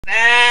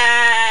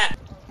How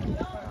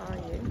are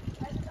you?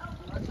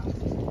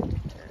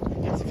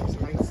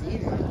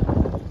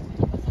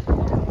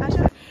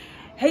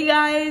 Hey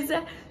guys,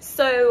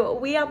 so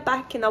we are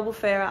back in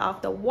Albufeira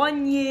after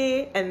 1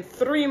 year and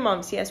 3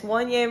 months. Yes,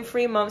 1 year and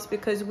 3 months,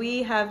 because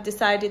we have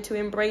decided to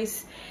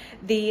embrace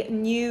the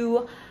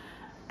new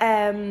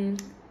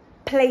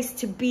place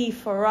to be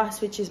for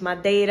us, which is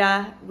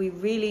Madeira. We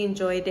really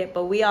enjoyed it,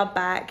 but we are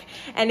back,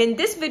 and in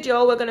this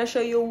video we're going to show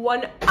you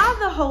one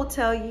other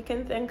hotel. You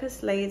can thank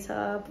us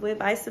later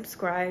by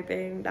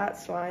subscribing,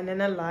 that's fine,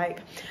 and a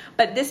like.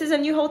 But this is a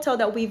new hotel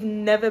that we've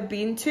never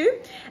been to,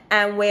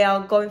 and we are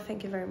going,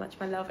 thank you very much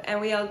my love,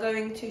 and we are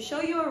going to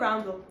show you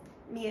around. Well,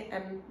 me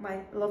and my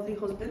lovely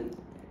husband,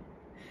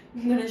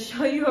 I'm going to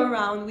show you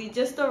around. We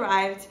just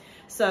arrived,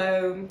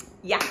 so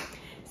yeah,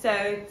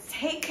 so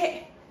take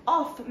it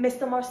off,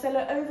 Mr.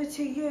 Marcelo, over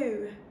to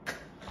you.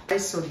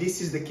 Guys, so this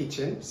is the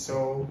kitchen.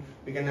 So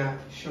we're gonna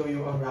show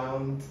you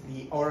around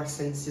the Oura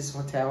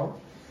Hotel.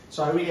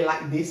 So I really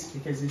like this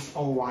because it's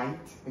all white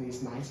and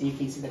it's nice, and you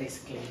can see that it's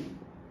clean.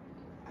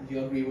 Do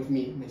you agree with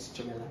me, Miss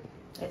Jamila?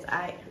 It's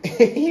I. Yeah, so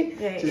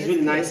it's really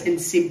nice and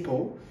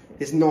simple.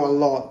 There's not a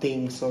lot of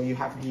things. So you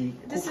have the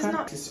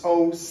cooker. It's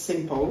all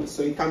simple.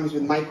 So it comes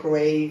with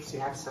microwaves.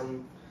 You have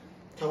some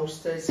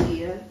toasters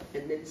here,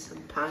 and then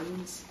some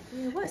pans.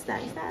 Yeah, what's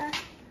that? Is that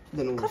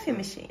a coffee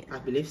machine? I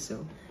believe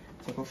so.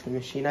 It's a coffee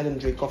machine. I don't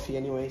drink coffee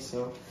anyway,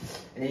 so.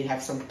 And then you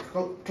have some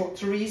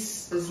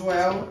cutleries as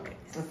well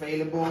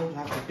available. You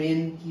have a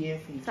bin here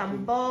for you.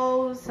 Some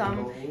bowls,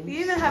 you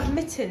even have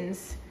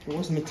mittens.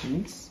 What's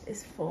mittens?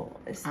 It's to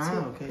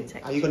okay.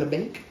 protect. Are you gonna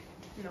bake?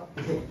 No.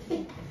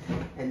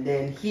 And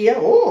then here,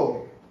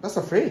 oh, that's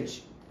a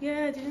fridge.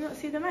 Yeah, did you not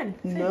see the man?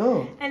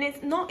 No. And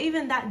it's not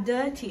even that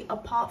dirty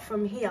apart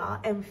from here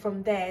and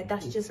from there.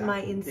 That's just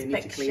my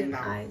inspection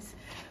eyes.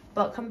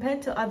 But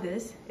compared to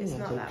others, it's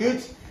not that good.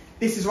 bad.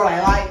 This is what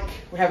I like.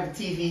 We have the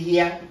TV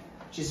here,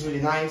 which is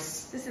really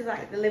nice. This is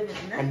like the living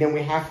room. And then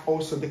we have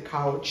also the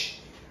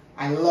couch.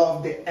 I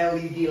love the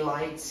LED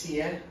lights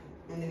here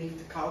underneath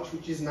the couch,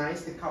 which is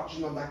nice. The couch is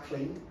not that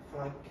clean, if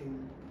I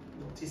can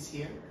notice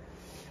here.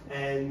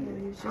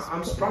 And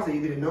I'm surprised that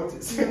you didn't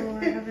notice. No,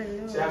 I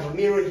haven't. So you have a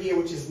mirror here,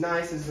 which is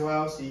nice as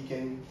well, so you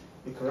can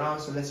look around.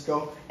 So let's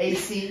go.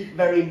 AC,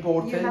 very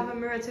important. You have a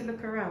mirror to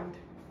look around?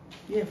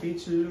 Yeah, for you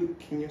to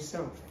look in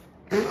yourself.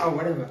 Oh,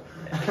 whatever.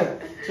 So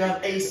you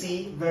have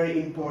AC, very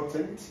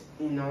important,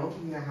 you know,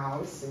 in the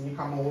house. And you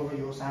come over,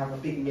 you also have a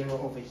big mirror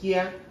over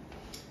here,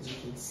 as you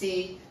can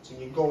see. So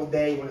when you go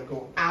there, you want to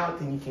go out,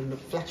 and you can look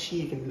flashy,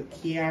 you can look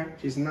here,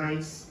 which is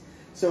nice.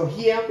 So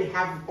here we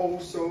have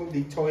also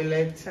the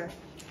toilet.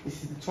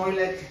 This is the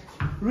toilet.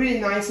 Really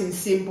nice and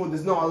simple.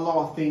 There's not a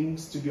lot of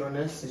things, to be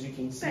honest, as you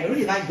can see. I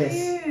really like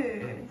this.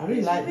 I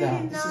really like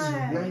that. This is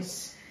a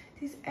nice,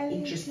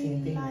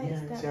 interesting thing.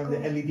 Yeah. So you have the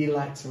LED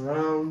lights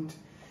around.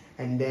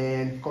 And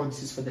then, of course,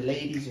 this is for the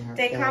ladies. You have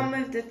they come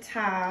with the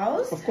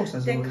towels. Of course,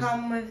 they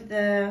come with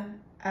the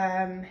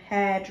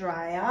hair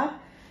dryer.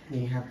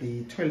 Then you have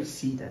the toilet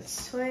seat. The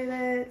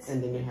toilet.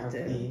 And then you have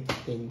the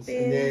things.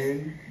 And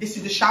then this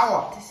is the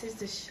shower. This is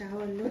the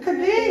shower. Look at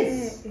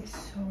this. It's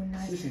so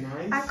nice. This is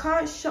nice. I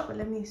can't show.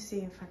 Let me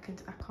see if I can.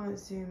 I can't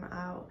zoom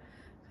out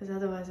because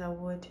otherwise I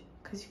would.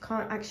 Because you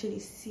can't actually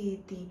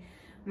see the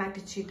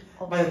magnitude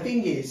of. But the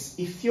thing is,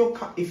 if you're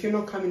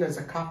not coming as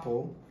a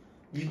couple,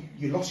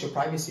 you lost your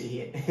privacy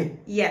here.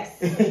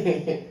 Yes.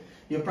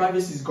 Your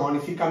privacy is gone.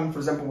 If you come, for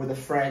example, with a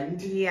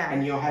friend,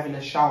 and you're having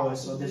a shower,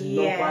 so there's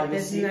no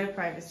privacy. There's no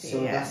privacy.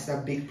 So that's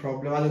a big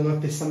problem. I don't know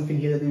if there's something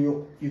here that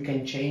you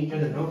can change. I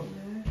don't know.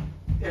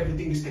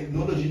 Everything is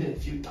technology, and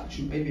if you touch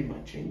it, maybe it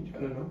might change. I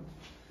don't know.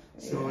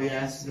 So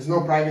yes, there's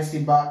no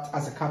privacy, but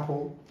as a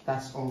couple,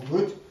 that's all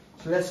good.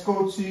 So let's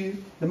go to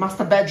the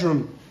master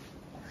bedroom.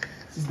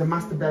 This is the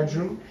master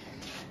bedroom.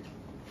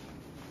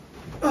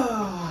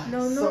 Oh,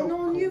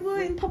 no, you were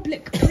in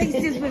public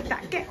places with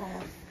that. Get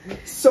off.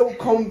 So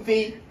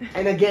comfy,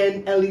 and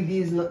again,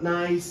 LEDs look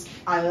nice.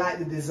 I like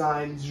the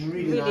design. It's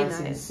really nice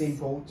and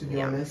simple, to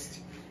be honest.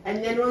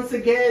 And then once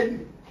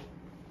again,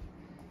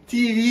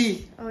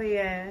 TV. Oh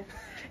yeah,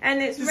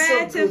 and it's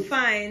rare to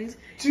find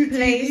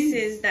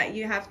places that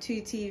you have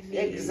 2 TVs.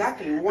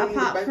 Exactly.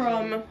 Apart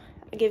from,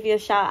 I'll give you a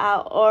shout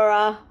out,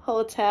 Oura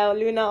Hotel,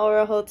 Luna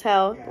Oura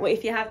Hotel. Yeah. Well,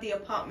 if you have the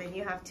apartment,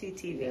 you have 2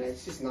 TVs. Yeah,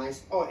 it's just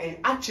nice. Oh, and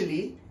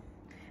actually,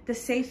 the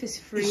safe is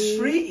free. It's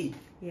free.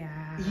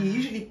 Yeah. You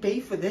usually pay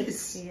for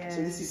this. Yeah.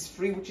 So this is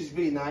free, which is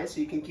really nice.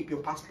 So you can keep your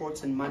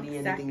passports and money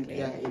and everything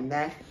in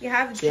there. You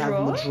have drawers. You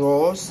have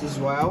drawers as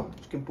well.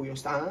 You can put your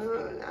stuff.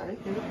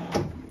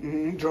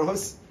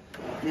 Drawers.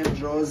 You have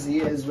drawers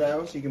here as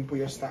well, so you can put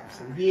your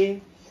stuff in here.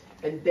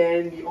 And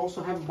then you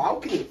also have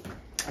balcony,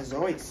 as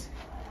always.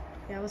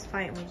 Yeah, I was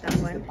fighting with that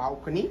one. The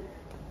balcony.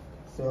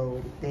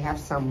 So they have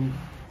some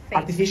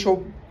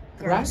artificial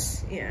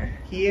grass here,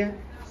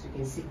 so you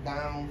can sit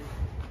down.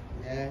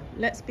 Yeah.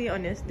 Let's be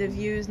honest, the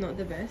view is not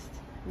the best.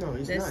 No,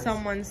 it's There's nice.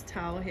 someone's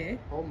towel here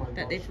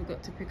that they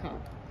forgot to pick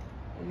up.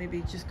 Or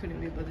maybe just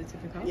couldn't be bothered to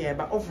pick up. Yeah,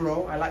 but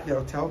overall, I like the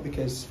hotel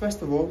because,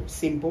 first of all,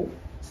 simple.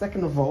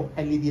 Second of all,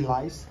 LED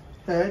lights.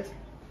 Third,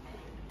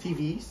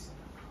 TVs.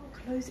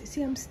 Close it.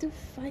 See, I'm still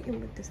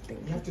fighting with this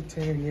thing. You have to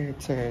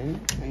turn,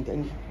 and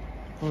then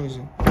close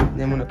it.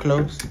 Then when I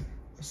close,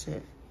 that's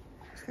it.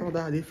 It's not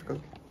that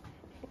difficult.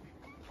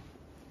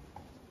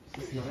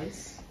 It's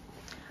nice.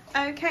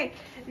 Okay,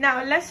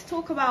 now let's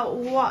talk about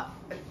what.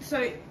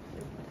 So,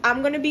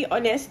 I'm gonna be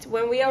honest.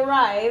 When we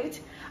arrived,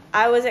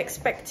 I was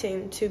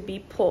expecting to be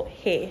put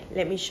here.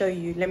 Let me show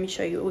you.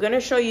 We're gonna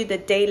show you the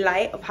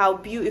daylight of how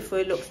beautiful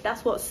it looks.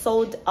 That's what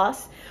sold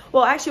us.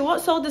 Well, actually,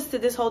 what sold us to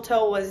this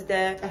hotel was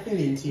the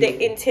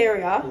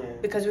interior. Yeah.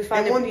 Because we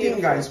found it beautiful. And one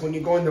thing, guys, when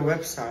you go on the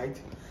website,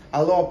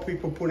 a lot of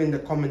people put in the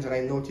comments that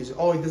I noticed,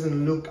 oh, it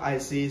doesn't look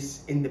as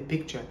is in the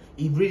picture.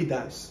 It really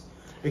does.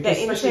 Because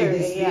the especially interior,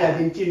 this,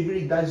 the interior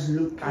really does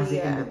look as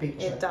it in the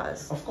picture. It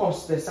does. Of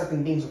course, there's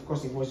certain things, of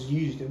course, it was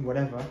used and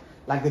whatever.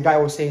 Like the guy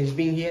was saying, it's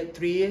been here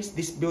 3 years.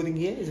 This building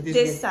here is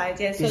this side,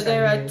 yeah. So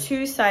there are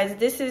two sides.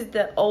 This is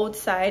the old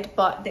side,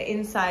 but the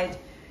inside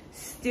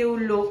still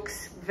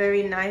looks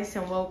very nice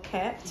and well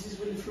kept. This is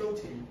really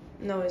floating.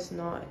 No, it's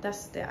not.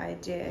 That's the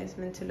idea. It's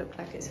meant to look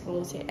like it's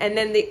floating. And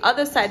then the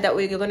other side that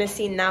we're going to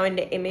see now in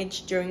the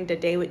image during the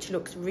day, which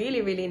looks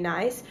really, really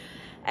nice,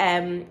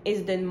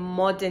 is the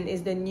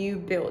new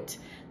build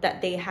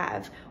that they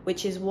have,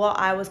 which is what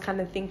I was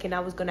kind of thinking I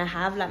was going to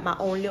have, like my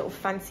own little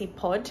fancy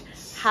pod.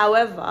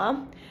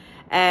 However,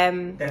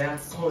 there are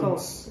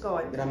cons. Go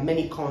on. There are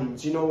many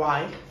cons. You know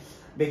why?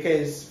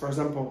 Because, for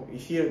example,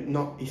 if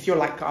you're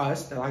like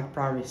us, that like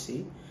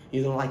privacy,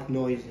 you don't like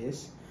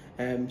noises.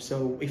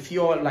 So if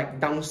you're like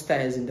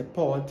downstairs in the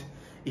pod,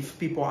 if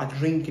people are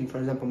drinking, for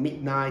example,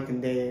 midnight,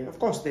 and they're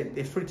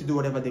free to do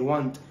whatever they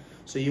want.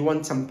 So you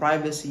want some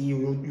privacy,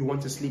 you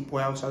want to sleep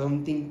well. So I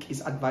don't think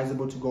it's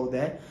advisable to go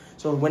there.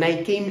 So when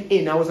I came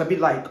in, I was a bit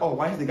like, oh,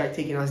 why is the guy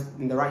taking us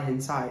in the right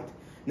hand side?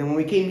 And then when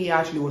we came here, I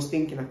actually was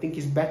thinking, I think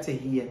it's better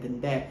here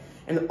than there.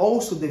 And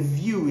also the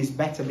view is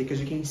better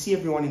because you can see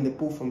everyone in the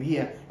pool from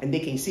here and they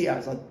can see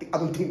us. I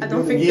don't think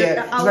our view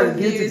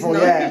is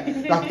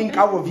I think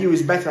our view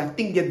is better. I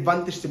think the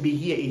advantage to be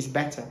here is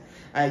better.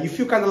 You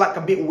feel kind of like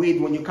a bit weird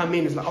when you come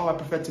in. It's like, oh, I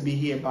prefer to be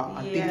here, but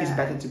I think it's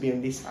better to be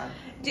on this side.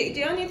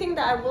 The only thing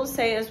that I will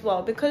say as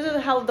well, because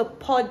of how the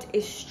pod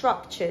is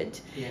structured,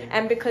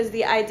 and because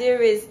the idea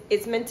is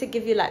it's meant to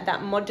give you like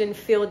that modern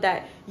feel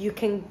that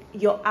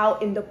you're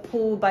out in the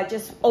pool by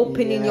just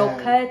opening your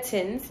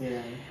curtains.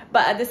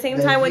 But at the same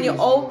time, when you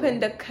open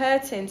the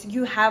curtains,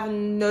 you have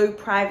no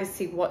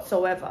privacy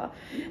whatsoever.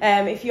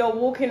 If you're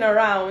walking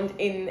around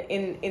in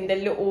the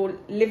little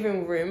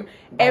living room,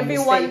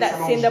 everyone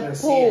that's in the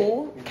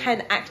pool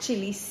can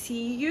actually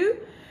see you.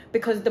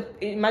 Because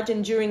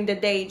imagine during the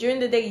day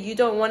you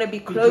don't want to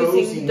be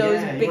closing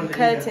those big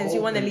curtains.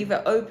 You want to leave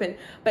it open.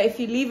 But if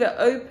you leave it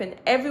open,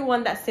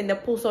 everyone that's in the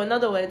pool. So in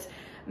other words,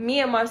 me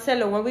and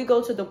Marcelo, when we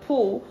go to the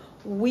pool,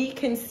 we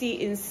can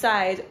see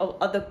inside of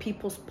other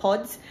people's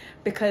pods,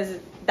 because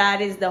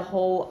that is the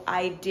whole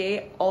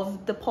idea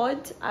of the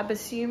pod, I'm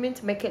assuming,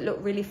 to make it look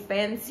really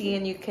fancy,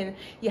 and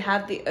you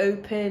have the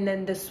open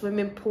and the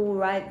swimming pool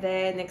right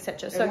there and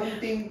etc. So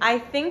I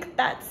think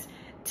that's,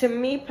 to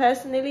me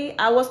personally,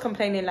 I was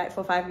complaining like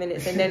for 5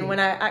 minutes, and then when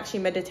I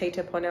actually meditated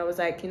upon it, I was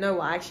like, you know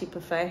what, I actually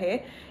prefer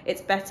here.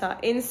 It's better.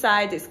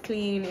 Inside it's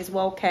clean, it's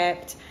well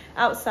kept.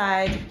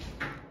 Outside,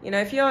 you know,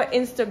 if you're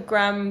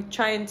Instagram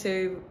trying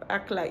to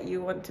act like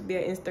you want to be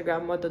an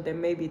Instagram model,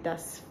 then maybe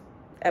that's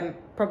a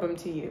problem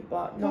to you,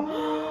 but no.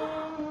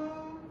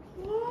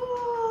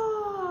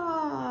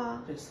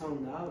 Just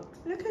found out.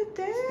 Look at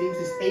this. This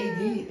is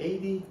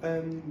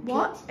AD.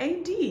 What? Kit.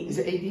 AD? Is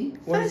it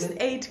AD? First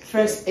aid kit.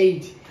 First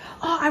aid.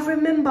 Oh, I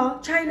remember.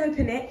 Try and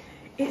open it.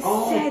 It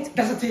said.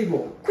 That's a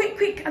table.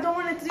 Quick. I don't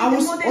want to do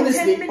more than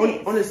 10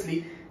 minutes.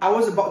 Honestly, I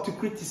was about to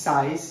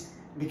criticize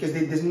because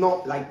there's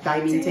not like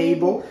dining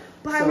table.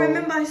 But I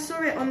remember I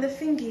saw it on the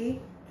thingy.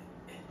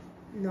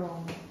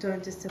 No,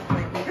 don't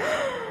disappoint me.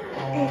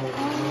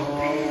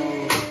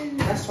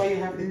 That's why you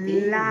have the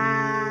thing.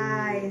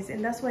 Lies.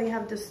 And that's why you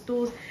have the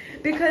stools.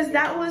 Because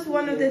that was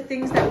one of the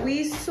things that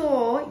we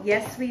saw.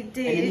 Yes, we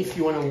did. And if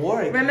you want to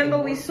work. Remember,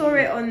 we saw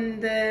it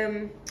on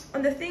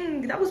the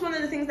thing. That was one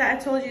of the things that I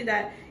told you,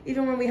 that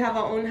even when we have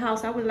our own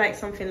house, I would like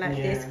something like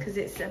this, because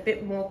it's a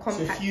bit more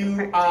compact. So if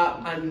you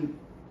are a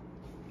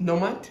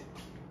nomad?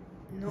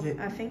 No,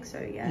 I think so,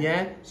 yeah.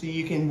 Yeah, so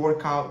you can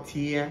work out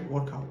here,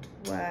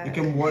 You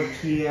can work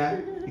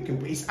here.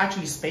 It's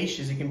actually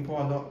spacious. You can put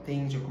a lot of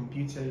things, your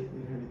computer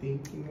and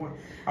everything.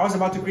 I was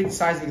about to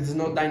criticize because there's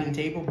no dining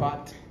table,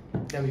 but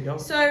there we go.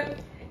 So,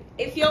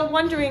 if you're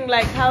wondering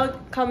like how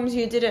comes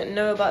you didn't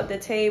know about the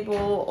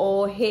table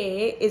or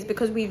here, is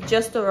because we've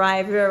just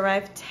arrived. We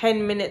arrived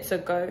 10 minutes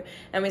ago,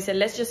 and we said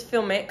let's just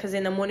film it, because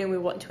in the morning we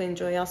want to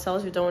enjoy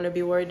ourselves. We don't want to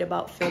be worried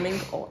about filming,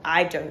 or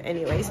I don't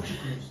anyways.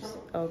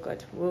 oh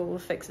god, we'll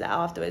fix that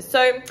afterwards.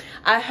 So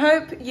I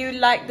hope you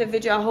liked the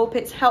video. I hope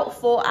it's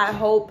helpful. I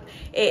hope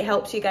it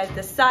helps you guys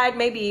decide.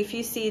 Maybe if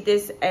you see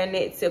this and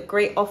it's a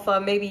great offer,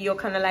 maybe you're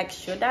kind of like,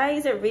 should I?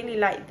 Is it really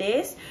like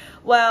this?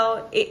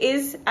 Well, it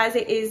is as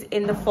it is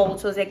in the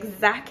photos,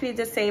 exactly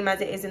the same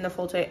as it is in the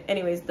photo.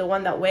 Anyways, the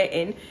one that we're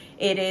in,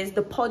 it is,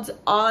 the pods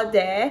are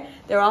there.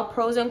 There are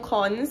pros and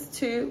cons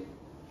to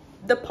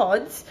the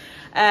pods,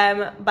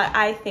 but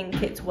I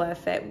think it's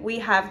worth it. We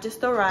have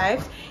just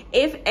arrived.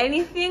 If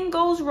anything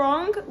goes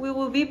wrong, we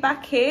will be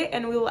back here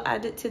and we will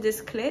add it to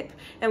this clip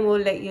and we'll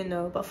let you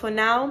know. But for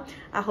now,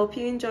 I hope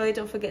you enjoyed.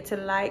 Don't forget to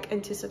like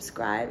and to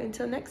subscribe.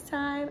 Until next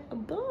time,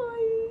 bye.